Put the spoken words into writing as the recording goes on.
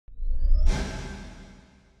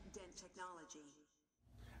technology.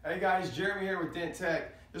 Hey guys, Jeremy here with Dent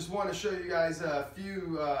Tech. Just want to show you guys a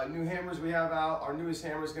few new hammers we have out. Our newest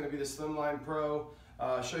hammer is going to be the Slimline Pro.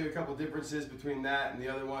 Show you a couple differences between that and the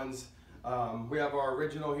other ones. We have our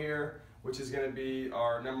original here, which is going to be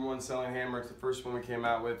our #1 selling hammer. It's the first one we came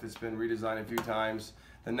out with. It's been redesigned a few times.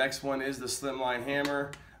 The next one is the Slimline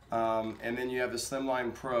hammer, and then you have the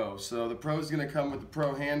Slimline Pro. So the Pro is going to come with the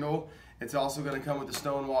Pro handle. It's also going to come with the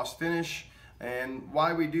stone wash finish. And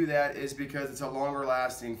why we do that is because it's a longer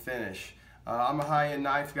lasting finish. I'm a high-end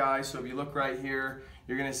knife guy, so if you look right here,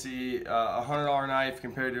 you're gonna see a $100 knife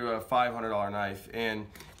compared to a $500 knife. And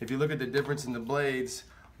if you look at the difference in the blades,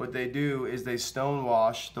 what they do is they stone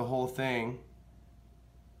wash the whole thing.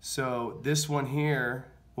 So this one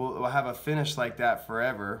here will have a finish like that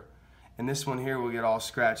forever, and this one here will get all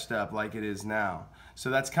scratched up like it is now.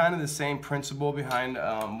 So that's kind of the same principle behind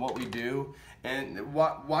what we do. And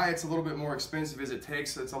why it's a little bit more expensive is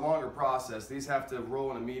it's a longer process. These have to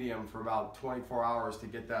roll in a medium for about 24 hours to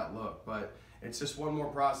get that look, but it's just one more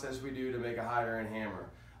process we do to make a higher end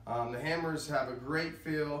hammer. The hammers have a great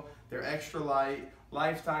feel, they're extra light,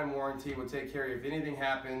 lifetime warranty will take care of you if anything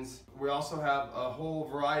happens. We also have a whole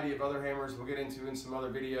variety of other hammers we'll get into in some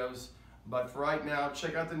other videos, but for right now,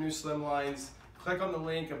 check out the new Slimlines. Click on the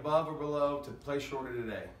link above or below to place your order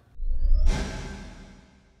today.